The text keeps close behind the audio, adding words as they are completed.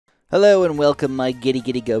Hello and welcome, my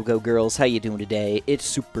giddy go-go girls. How you doing today? It's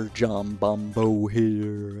Super John Bombo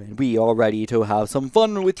here, and we are ready to have some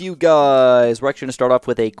fun with you guys. We're actually going to start off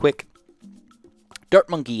with a quick dart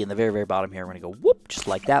monkey in the very bottom here. We're going to go whoop, just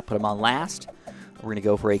like that, put him on last. We're going to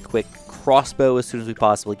go for a quick crossbow as soon as we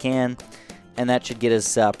possibly can, and that should get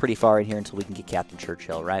us pretty far in here until we can get Captain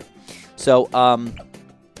Churchill, right? So,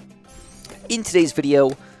 in today's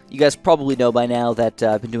video, you guys probably know by now that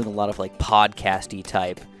I've been doing a lot of like podcasty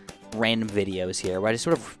type random videos here where I just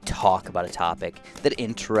sort of talk about a topic that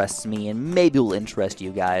interests me and maybe will interest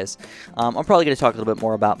you guys. I'm probably going to talk a little bit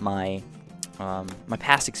more about my my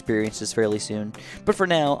past experiences fairly soon, but for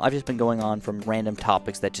now I've just been going on from random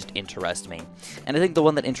topics that just interest me. And I think the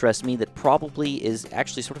one that interests me that probably is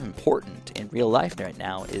actually sort of important in real life right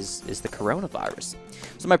now is the coronavirus.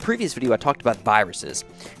 So in my previous video I talked about viruses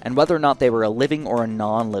and whether or not they were a living or a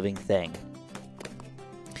non-living thing.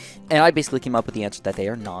 And I basically came up with the answer that they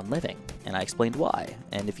are non-living, and I explained why.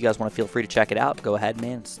 And if you guys want to feel free to check it out, go ahead,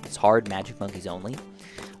 man. It's hard, Magic Monkeys only.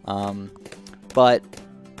 On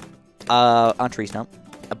Tree Stump.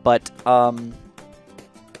 But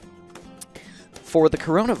for the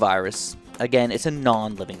coronavirus, again, it's a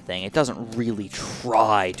non-living thing. It doesn't really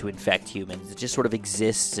try to infect humans. It just sort of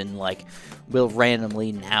exists and, like, will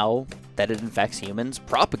randomly, now that it infects humans,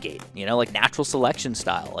 propagate, you know, like natural selection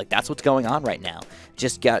style. Like, that's what's going on right now.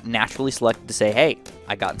 Just got naturally selected to say, hey,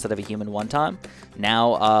 I got inside of a human one time.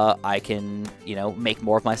 Now I can, you know, make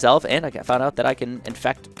more of myself, and I found out that I can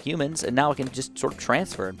infect humans, and now I can just sort of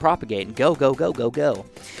transfer and propagate and go.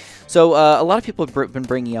 So a lot of people have been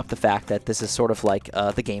bringing up the fact that this is sort of like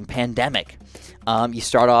the game Pandemic. You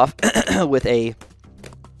start off with a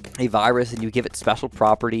virus, and you give it special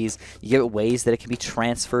properties. You give it ways that it can be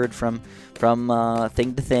transferred from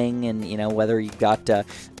thing to thing, and you know whether you've got the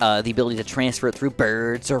ability to transfer it through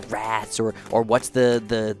birds or rats, or what's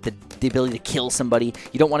the ability to kill somebody.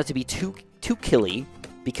 You don't want it to be too killy,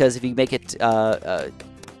 because if you make it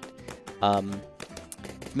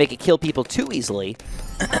kill people too easily,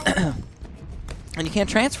 and you can't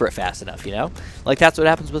transfer it fast enough, you know? Like, that's what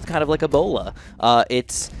happens with kind of like Ebola.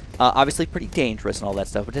 It's obviously pretty dangerous and all that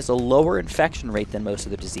stuff, but it has a lower infection rate than most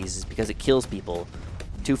of the diseases because it kills people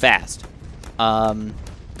too fast.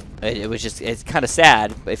 It's kind of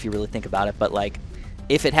sad if you really think about it, but like,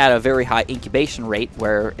 if it had a very high incubation rate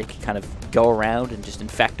where it could kind of go around and just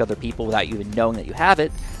infect other people without you even knowing that you have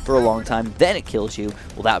it for a long time, then it kills you,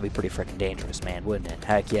 well, that would be pretty freaking dangerous, man, wouldn't it?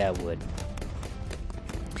 Heck yeah, it would.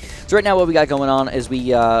 So right now what we got going on is we've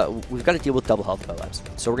got to deal with double health Moabs.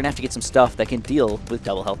 So we're going to have to get some stuff that can deal with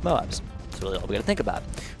double health Moabs. That's really all we got to think about.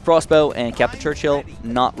 Crossbow and Captain Churchill,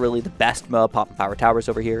 not really the best Moab. Popping power towers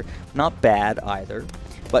over here. Not bad either,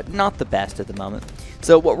 but not the best at the moment.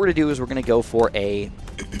 So what we're going to do is we're going to go for a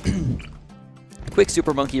quick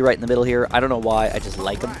super monkey right in the middle here. I don't know why, I just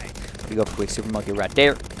like them. We go for quick super monkey right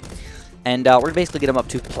there. And we're going to basically get them up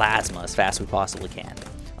to plasma as fast as we possibly can.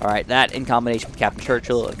 Alright, that in combination with Captain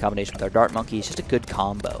Churchill, in combination with our Dart Monkey, is just a good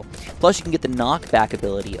combo. Plus, you can get the knockback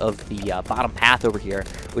ability of the bottom path over here,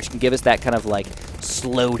 which can give us that kind of, like,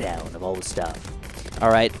 slowdown of all the stuff.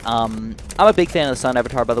 Alright, I'm a big fan of the Sun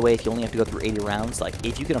Avatar, by the way. If you only have to go through 80 rounds, like,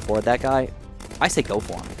 if you can afford that guy, I say go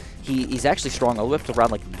for him. He's actually strong all the way up to around,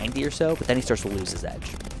 like, 90 or so, but then he starts to lose his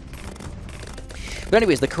edge. But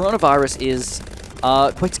anyways, the coronavirus is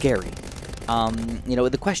quite scary. You know,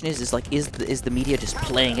 the question is like, is the media just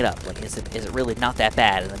playing it up? Like, is it really not that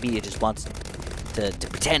bad, and the media just wants to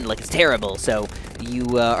pretend like it's terrible, so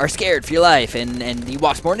you are scared for your life, and you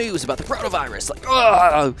watch more news about the coronavirus? Like,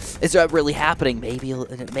 oh, is that really happening? Maybe a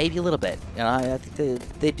little bit. You know, I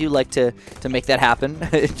think they do like to make that happen.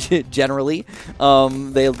 Generally,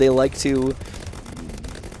 they like to.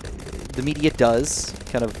 The media does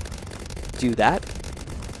kind of do that.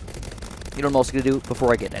 You know what I'm also going to do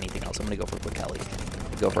before I get anything else? I'm going to go for a quick heli.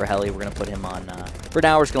 Go for a heli. We're going to put him on... for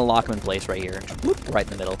now, we're just going to lock him in place right here. Whoop, right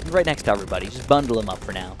in the middle. Right next to everybody. Just bundle him up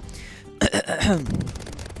for now.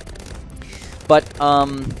 But,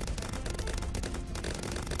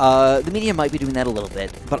 the media might be doing that a little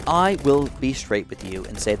bit. But I will be straight with you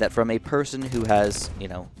and say that from a person who has, you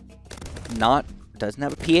know, doesn't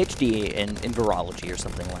have a PhD in virology or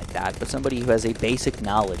something like that, but somebody who has a basic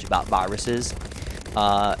knowledge about viruses...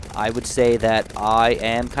 I would say that I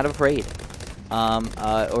am kind of afraid,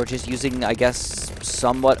 or just using, I guess,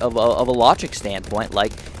 somewhat of a logic standpoint,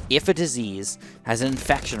 like, if a disease has an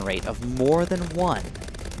infection rate of more than 1,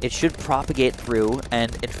 it should propagate through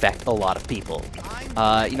and infect a lot of people.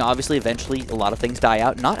 You know, obviously, eventually, a lot of things die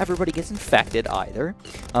out. Not everybody gets infected either,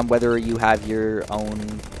 whether you have your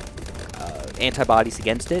own antibodies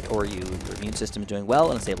against it, or your immune system is doing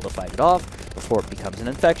well and is able to fight it off. before it becomes an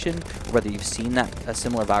infection, or whether you've seen a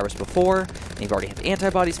similar virus before, and you've already have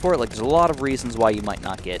antibodies for it. Like, there's a lot of reasons why you might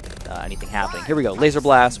not get anything happening. Here we go, Laser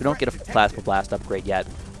Blast. We don't get a Plasma Blast upgrade yet.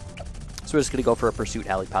 So we're just going to go for a Pursuit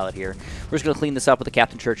Heli Pilot here. We're just going to clean this up with the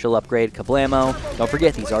Captain Churchill upgrade, Kablamo. Don't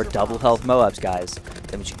forget, these are double health Moabs, guys.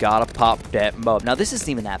 That means you gotta pop that Moab. Now, this isn't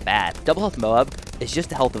even that bad. Double health Moab is just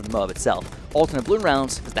the health of the Moab itself. Alternate balloon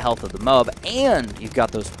rounds is the health of the Moab, and you've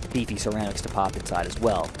got those beefy ceramics to pop inside as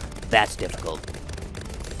well. That's difficult.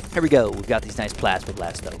 Here we go. We've got these nice Plasma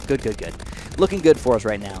Blasts, though. Good, good, good. Looking good for us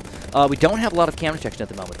right now. We don't have a lot of camera detection at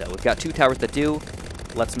the moment, though. We've got 2 towers that do.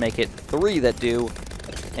 Let's make it 3 that do.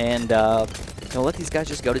 And we'll let these guys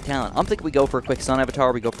just go to town. I'm thinking we go for a quick Sun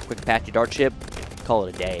Avatar, we go for a quick Apache Dart Ship, call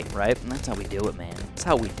it a day, right? And that's how we do it, man. That's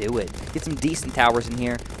how we do it. Get some decent towers in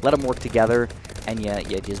here, let them work together, and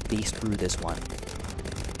you just beast through this one.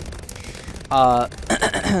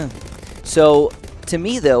 So, to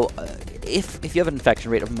me, though, if you have an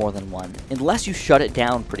infection rate of more than 1, unless you shut it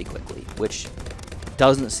down pretty quickly, which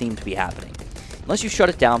doesn't seem to be happening, unless you shut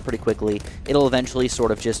it down pretty quickly, it'll eventually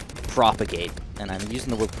sort of just propagate. And I'm using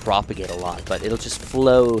the word propagate a lot, but it'll just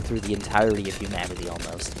flow through the entirety of humanity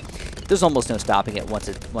almost. There's almost no stopping it once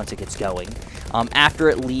it gets going. After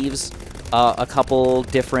it leaves a couple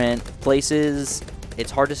different places, it's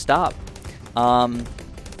hard to stop.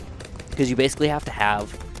 Because you basically have to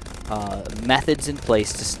have methods in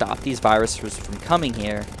place to stop these viruses from coming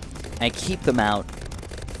here and keep them out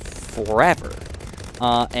forever.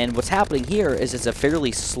 And what's happening here is it's a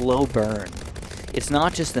fairly slow burn. It's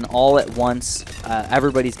not just an all at once,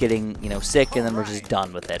 everybody's getting, sick and then we're just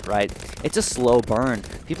done with it, right? It's a slow burn.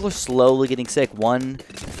 People are slowly getting sick. 1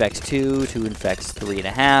 infects 2, 2 infects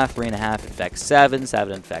 3.5, 3.5 infects 7,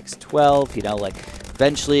 7 infects 12,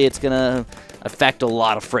 eventually it's gonna affect a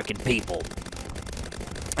lot of frickin' people.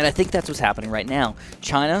 And I think that's what's happening right now.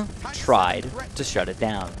 China tried to shut it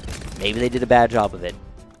down. Maybe they did a bad job of it.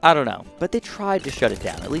 I don't know. But they tried to shut it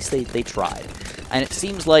down. At least they tried. And it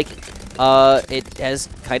seems like it has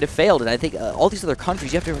kind of failed, and I think all these other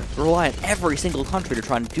countries, you have to rely on every single country to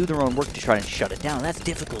try and do their own work to try and shut it down. That's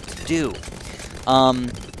difficult to do.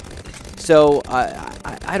 So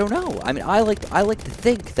I don't know. I mean, I like to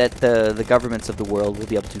think that the governments of the world will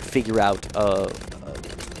be able to figure out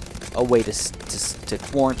a way to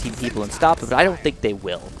quarantine people and stop it, but I don't think they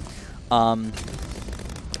will.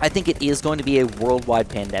 I think it is going to be a worldwide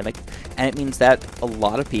pandemic, and it means that a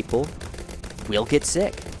lot of people will get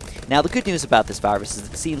sick. Now, the good news about this virus is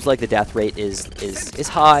it seems like the death rate is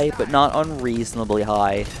high, but not unreasonably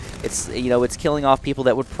high. It's, it's killing off people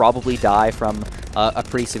that would probably die from a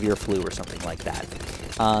pretty severe flu or something like that.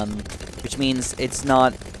 Which means it's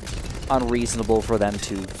not unreasonable for them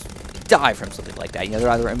to die from something like that. They're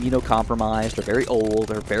either immunocompromised, or very old,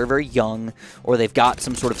 or very, very young, or they've got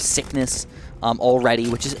some sort of sickness already,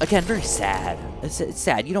 which is, again, very sad. It's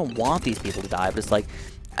sad. You don't want these people to die, but it's like,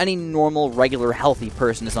 any normal, regular, healthy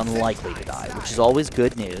person is unlikely to die, which is always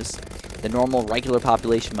good news. The normal, regular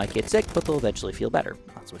population might get sick, but they'll eventually feel better.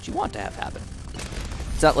 That's what you want to have happen.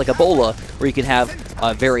 It's not like Ebola, where you can have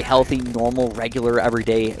a very healthy, normal, regular,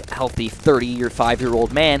 everyday, healthy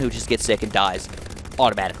 35-year-old man who just gets sick and dies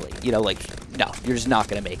automatically. No, you're just not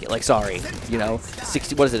going to make it. Sorry.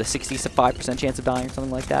 60, what is it, a 65% chance of dying or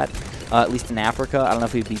something like that? At least in Africa. I don't know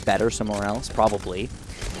if it would be better somewhere else, probably.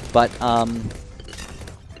 But,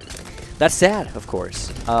 that's sad, of course.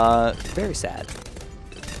 Very sad.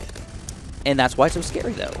 And that's why it's so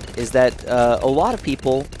scary, though, is that a lot of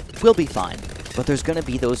people will be fine, but there's going to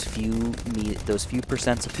be those few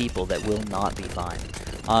percents of people that will not be fine.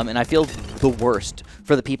 And I feel the worst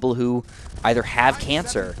for the people who either have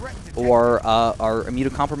cancer or are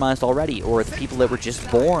immunocompromised already, or the people that were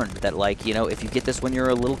just born that, if you get this when you're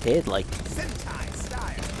a little kid, you're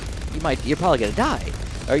probably going to die,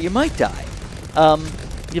 or you might die.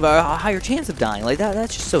 You have a higher chance of dying.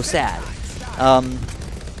 That's just so sad. And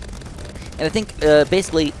I think,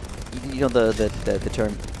 basically, the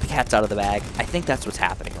term, the cat's out of the bag, I think that's what's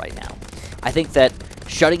happening right now. I think that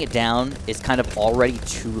shutting it down is kind of already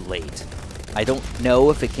too late. I don't know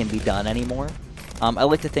if it can be done anymore. I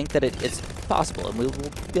like to think that it's possible, and we'll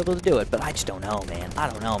be able to do it, but I just don't know, man. I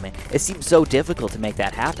don't know, man. It seems so difficult to make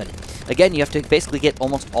that happen. Again, you have to basically get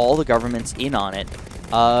almost all the governments in on it,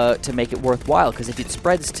 to make it worthwhile, because if it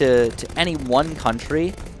spreads to any one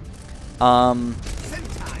country,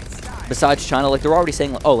 besides China, they're already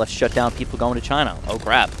saying, oh, let's shut down people going to China. Oh,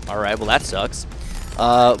 crap. All right, well, that sucks.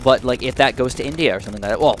 But like if that goes to India or something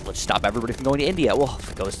like that, well, let's stop everybody from going to India. Well, if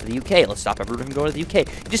it goes to the UK, let's stop everybody from going to the UK.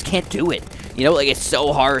 You just can't do it. You know, like it's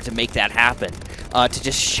so hard to make that happen. To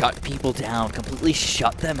just shut people down, completely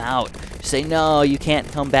shut them out. Say, no, you can't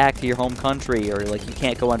come back to your home country, or like you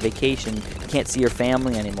can't go on vacation, you can't see your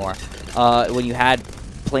family anymore. When you had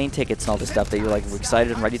plane tickets and all this stuff that you're like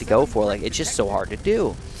excited and ready to go for, like it's just so hard to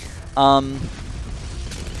do.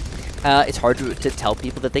 It's hard to tell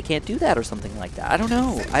people that they can't do that or something like that. I don't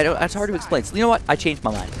know. It's hard to explain. So you know what? I changed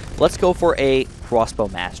my mind. Let's go for a crossbow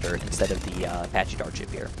master instead of the Apache dart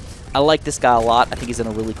ship here. I like this guy a lot. I think he's in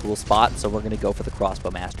a really cool spot, so we're going to go for the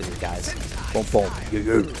crossbow master here, guys. Boom, boom.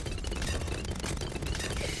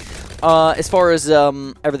 As far as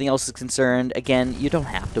everything else is concerned, again, you don't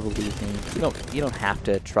have to believe me. You don't have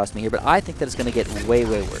to trust me here, but I think that it's going to get way,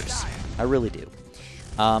 way worse. I really do.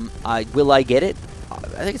 Will I get it?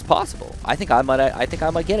 I think it's possible. I think I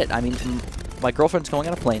might get it. I mean, my girlfriend's going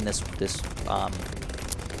on a plane this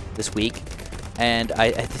week, and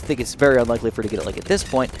I think it's very unlikely for her to get it like at this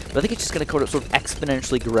point. But I think it's just going to sort of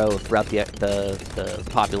exponentially grow throughout the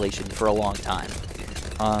population for a long time.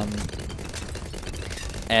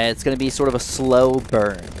 And it's going to be sort of a slow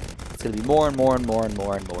burn. It's going to be more and more and more and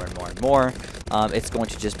more and more and more and more. It's going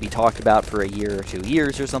to just be talked about for a year or 2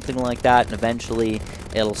 years or something like that, and eventually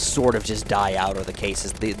it'll sort of just die out, or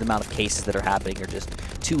the amount of cases that are happening are just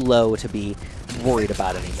too low to be worried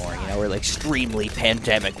about anymore. You know, we're like extremely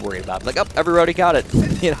pandemic worried about it. Like, oh, everybody already got it.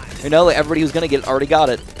 you know, like everybody who's gonna get it already got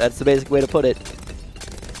it. That's the basic way to put it.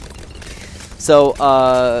 So,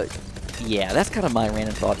 yeah, that's kind of my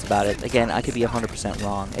random thoughts about it. Again, I could be 100%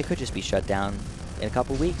 wrong. It could just be shut down in a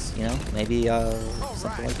couple weeks, you know, maybe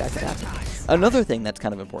something like that could happen. Another thing that's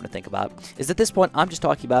kind of important to think about is at this point, I'm just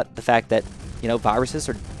talking about the fact that, you know, viruses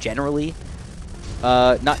are generally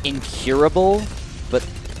not incurable, but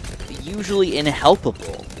usually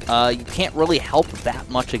inhelpable. You can't really help that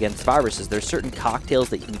much against viruses. There's certain cocktails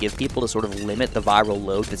that you can give people to sort of limit the viral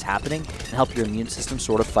load that's happening and help your immune system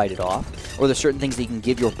sort of fight it off. Or there's certain things that you can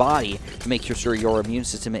give your body to make sure your immune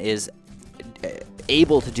system is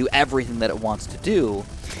able to do everything that it wants to do.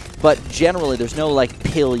 But generally, there's no, like,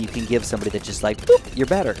 pill you can give somebody that just, like, boop, you're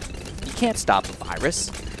better. You can't stop a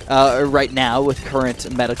virus. Right now, with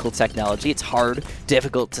current medical technology, it's hard,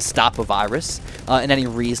 difficult to stop a virus in any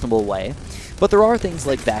reasonable way. But there are things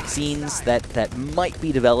like vaccines that might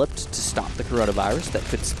be developed to stop the coronavirus that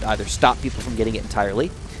could either stop people from getting it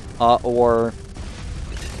entirely or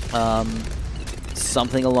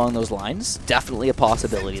something along those lines. Definitely a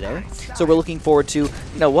possibility there. So we're looking forward to,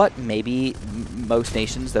 you know what, maybe most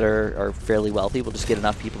nations that are fairly wealthy will just get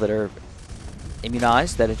enough people that are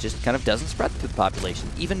immunized that it just kind of doesn't spread through the population.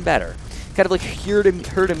 Even better. Kind of like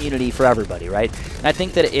herd immunity for everybody, right? And I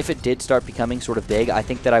think that if it did start becoming sort of big, I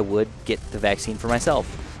think that I would get the vaccine for myself.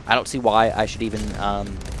 I don't see why I should even,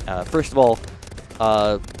 first of all,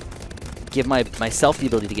 give myself the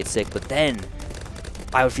ability to get sick, but then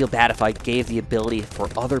I would feel bad if I gave the ability for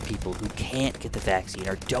other people who can't get the vaccine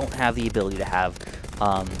or don't have the ability to have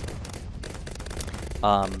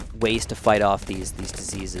ways to fight off these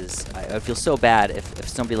diseases. I would feel so bad if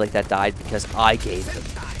somebody like that died because I gave them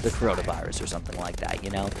the coronavirus or something like that, you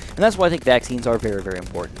know? And that's why I think vaccines are very, very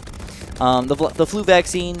important. The flu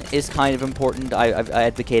vaccine is kind of important. I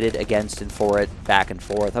advocated against and for it back and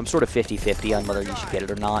forth. I'm sort of 50-50 on whether you should get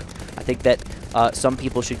it or not. I think that some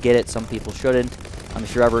people should get it, some people shouldn't.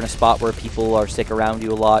 If you're ever in a spot where people are sick around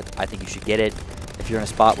you a lot, I think you should get it. If you're in a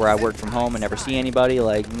spot where I work from home and never see anybody,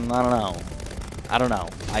 like, I don't know.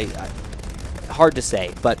 Hard to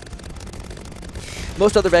say, but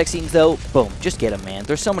most other vaccines, though, boom, just get them, man.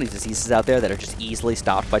 There's so many diseases out there that are just easily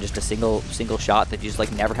stopped by just a single shot that you just,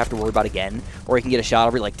 like, never have to worry about again. Or you can get a shot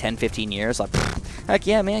every, like, 10-15 years. Like, heck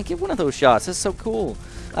yeah, man, get one of those shots. That's so cool.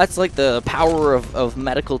 That's like the power of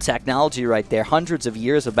medical technology right there. Hundreds of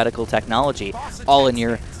years of medical technology all in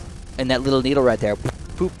that little needle right there.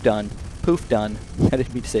 Poop done. Poof done. I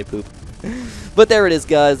didn't mean to say poop. But there it is,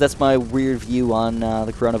 guys. That's my weird view on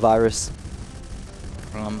the coronavirus.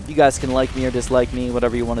 You guys can like me or dislike me,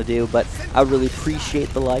 whatever you want to do, but I really appreciate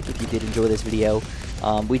the like if you did enjoy this video.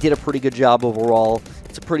 We did a pretty good job overall.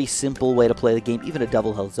 It's a pretty simple way to play the game. Even a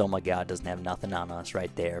double health, oh my god, doesn't have nothing on us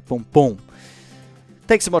right there. Boom, boom.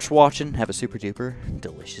 Thanks so much for watching. Have a super duper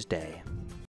delicious day.